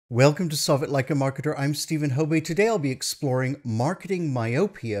Welcome to Solve It Like a Marketer. I'm Stephen Hobey. Today I'll be exploring Marketing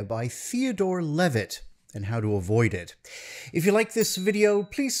Myopia by Theodore Levitt and how to avoid it. If you like this video,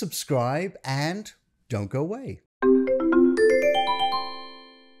 please subscribe and don't go away.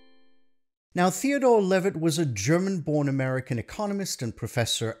 Now, Theodore Levitt was a German-born American economist and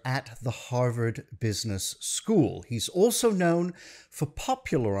professor at the Harvard Business School. He's also known for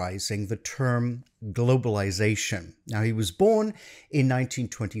popularizing the term globalization. Now, he was born in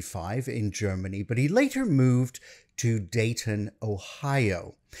 1925 in Germany, but he later moved to Dayton,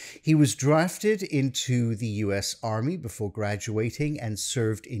 Ohio. He was drafted into the U.S. Army before graduating and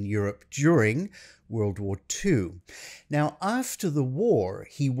served in Europe during World War II. Now, after the war,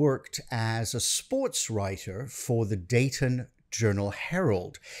 he worked as a sports writer for the Dayton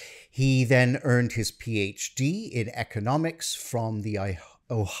Journal-Herald. He then earned his PhD in economics from the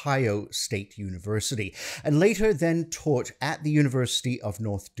Ohio State University, and later then taught at the University of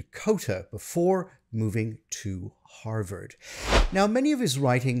North Dakota before moving to Harvard. Now, many of his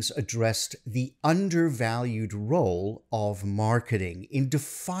writings addressed the undervalued role of marketing in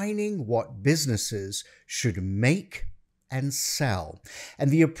defining what businesses should make and sell,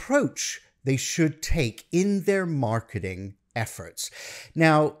 and the approach they should take in their marketing efforts.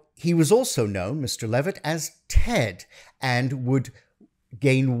 Now, he was also known, Mr. Levitt, as Ted, and would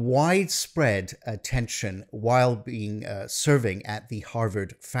gain widespread attention while serving at the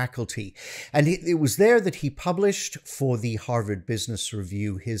Harvard faculty. And it was there that he published for the Harvard Business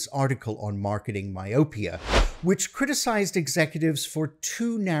Review his article on marketing myopia, which criticized executives for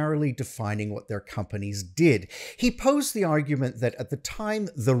too narrowly defining what their companies did. He posed the argument that at the time,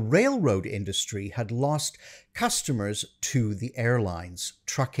 the railroad industry had lost customers to the airlines,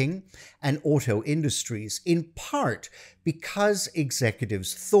 trucking, and auto industries, in part because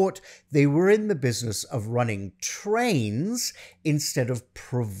executives thought they were in the business of running trains instead of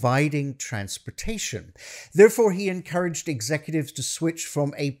providing transportation. Therefore, he encouraged executives to switch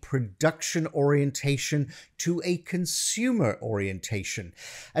from a production orientation to a consumer orientation.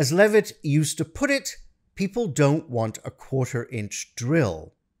 As Levitt used to put it, people don't want a quarter-inch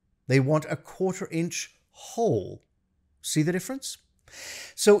drill. They want a quarter-inch hole. See the difference?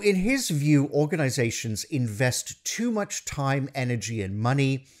 So in his view, organizations invest too much time, energy, and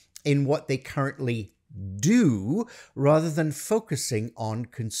money in what they currently do rather than focusing on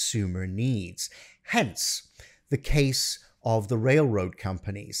consumer needs. Hence, the case of the railroad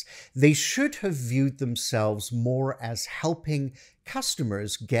companies. They should have viewed themselves more as helping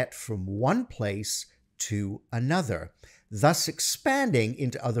customers get from one place to another, thus expanding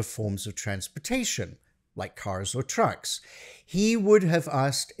into other forms of transportation, like cars or trucks. He would have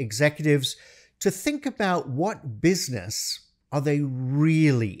asked executives to think about what business are they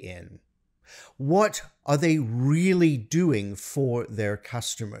really in? What are they really doing for their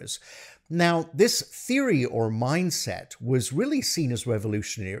customers? Now, this theory or mindset was really seen as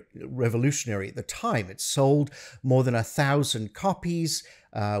revolutionary at the time. It sold more than 1,000 copies.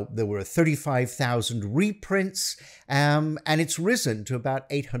 There were 35,000 reprints, and it's risen to about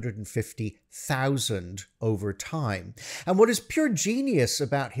 850,000 over time. And what is pure genius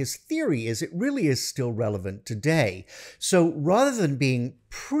about his theory is it really is still relevant today. So rather than being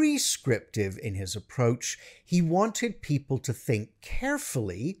prescriptive in his approach, he wanted people to think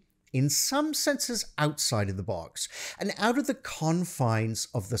carefully, in some senses outside of the box, and out of the confines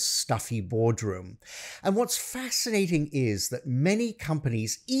of the stuffy boardroom. And what's fascinating is that many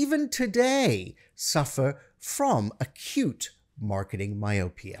companies, even today, suffer from acute marketing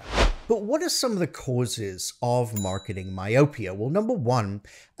myopia. But what are some of the causes of marketing myopia? Well, number one,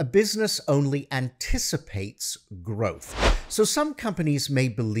 a business only anticipates growth. So some companies may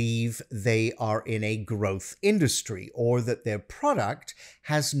believe they are in a growth industry or that their product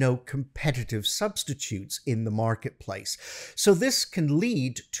has no competitive substitutes in the marketplace. So this can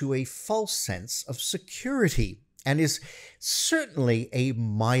lead to a false sense of security and is certainly a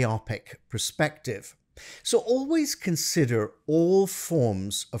myopic perspective. So always consider all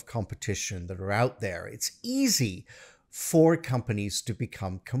forms of competition that are out there. It's easy for companies to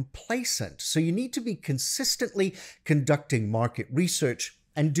become complacent. So you need to be consistently conducting market research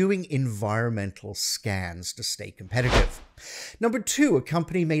and doing environmental scans to stay competitive. Number two, a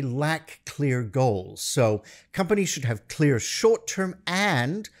company may lack clear goals. So companies should have clear short-term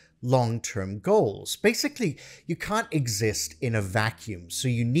and long-term goals. Basically, you can't exist in a vacuum, so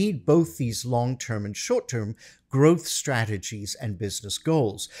you need both these long-term and short-term growth strategies and business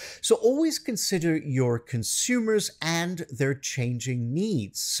goals. So always consider your consumers and their changing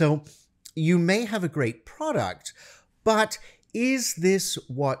needs. So you may have a great product, but Is this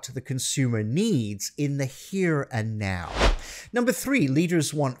what the consumer needs in the here and now? Number 3,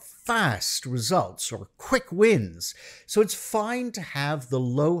 leaders want fast results or quick wins. So it's fine to have the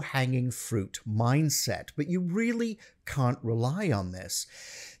low-hanging fruit mindset, but you really can't rely on this.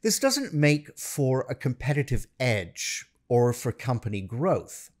 This doesn't make for a competitive edge or for company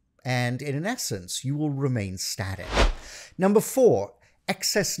growth, and in essence, you will remain static. Number 4,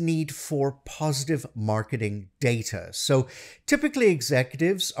 excess need for positive marketing data. So typically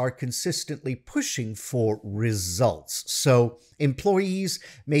executives are consistently pushing for results. So employees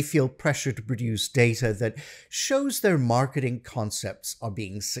may feel pressure to produce data that shows their marketing concepts are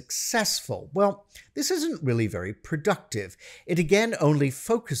being successful. Well, this isn't really very productive. It again only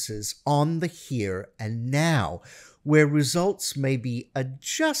focuses on the here and now, where results may be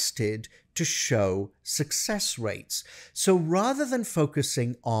adjusted to show success rates. So rather than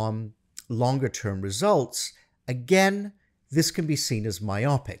focusing on longer-term results, again, this can be seen as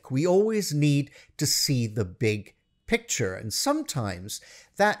myopic. We always need to see the big picture, and sometimes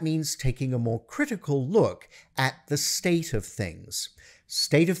that means taking a more critical look at the state of things.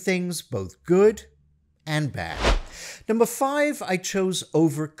 State of things, both good and bad. Number 5, I chose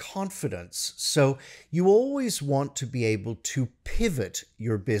overconfidence. So you always want to be able to pivot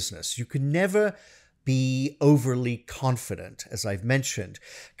your business. You can never be overly confident, as I've mentioned.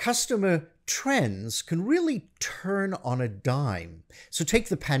 Customer trends can really turn on a dime. So take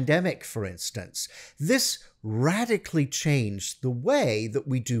the pandemic, for instance. This radically changed the way that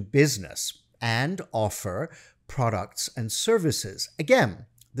we do business and offer products and services. Again,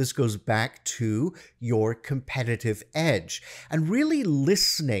 this goes back to your competitive edge and really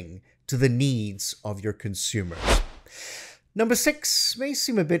listening to the needs of your consumers. Number 6 may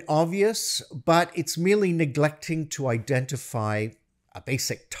seem a bit obvious, but it's merely neglecting to identify a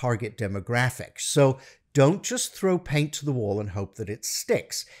basic target demographic. So don't just throw paint to the wall and hope that it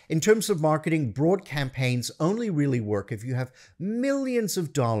sticks. In terms of marketing, broad campaigns only really work if you have millions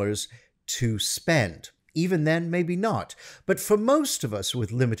of dollars to spend. Even then, maybe not. But for most of us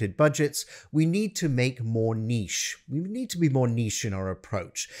with limited budgets, we need to make more niche. We need to be more niche in our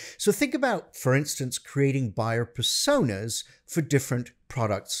approach. So think about, for instance, creating buyer personas for different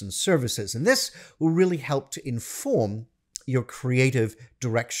products and services. And this will really help to inform your creative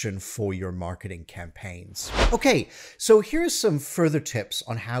direction for your marketing campaigns. Okay, so here's some further tips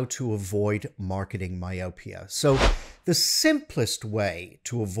on how to avoid marketing myopia. So the simplest way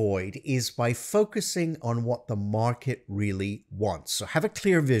to avoid is by focusing on what the market really wants. So have a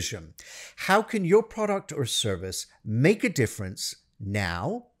clear vision. How can your product or service make a difference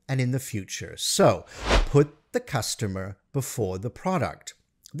now and in the future? So put the customer before the product.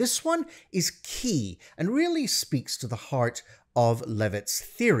 This one is key and really speaks to the heart of Levitt's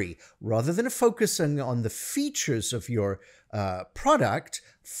theory. Rather than focusing on the features of your product,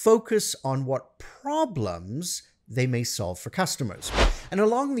 focus on what problems they may solve for customers. And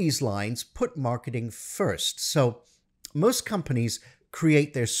along these lines, put marketing first. So most companies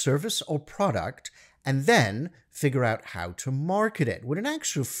create their service or product and then figure out how to market it, when in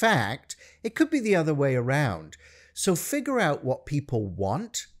actual fact, it could be the other way around. So figure out what people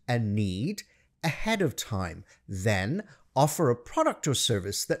want and need ahead of time. Then offer a product or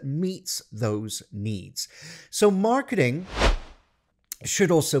service that meets those needs. So marketing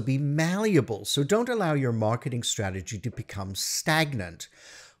should also be malleable. So don't allow your marketing strategy to become stagnant.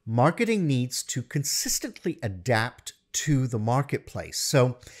 Marketing needs to consistently adapt to the marketplace.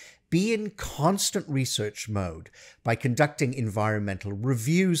 So be in constant research mode by conducting environmental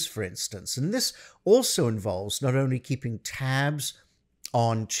reviews, for instance. And this also involves not only keeping tabs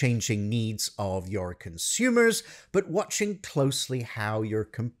on changing needs of your consumers, but watching closely how your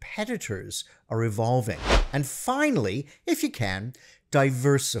competitors are evolving. And finally, if you can,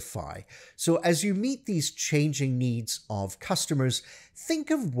 diversify. So as you meet these changing needs of customers,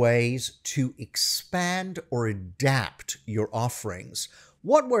 think of ways to expand or adapt your offerings.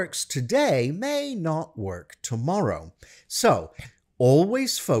 What works today may not work tomorrow. So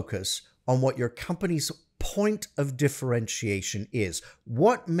always focus on what your company's point of differentiation is.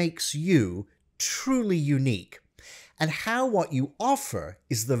 What makes you truly unique, and how what you offer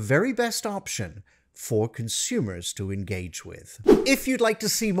is the very best option for consumers to engage with. If you'd like to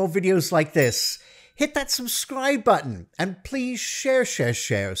see more videos like this, hit that subscribe button and please share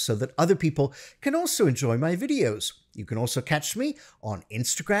so that other people can also enjoy my videos. You can also catch me on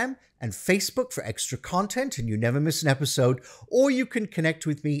Instagram and Facebook for extra content and you never miss an episode, or you can connect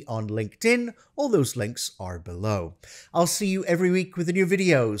with me on LinkedIn. All those links are below. I'll see you every week with a new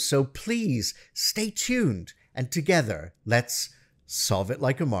video, so please stay tuned and together let's solve it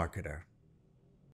like a marketer.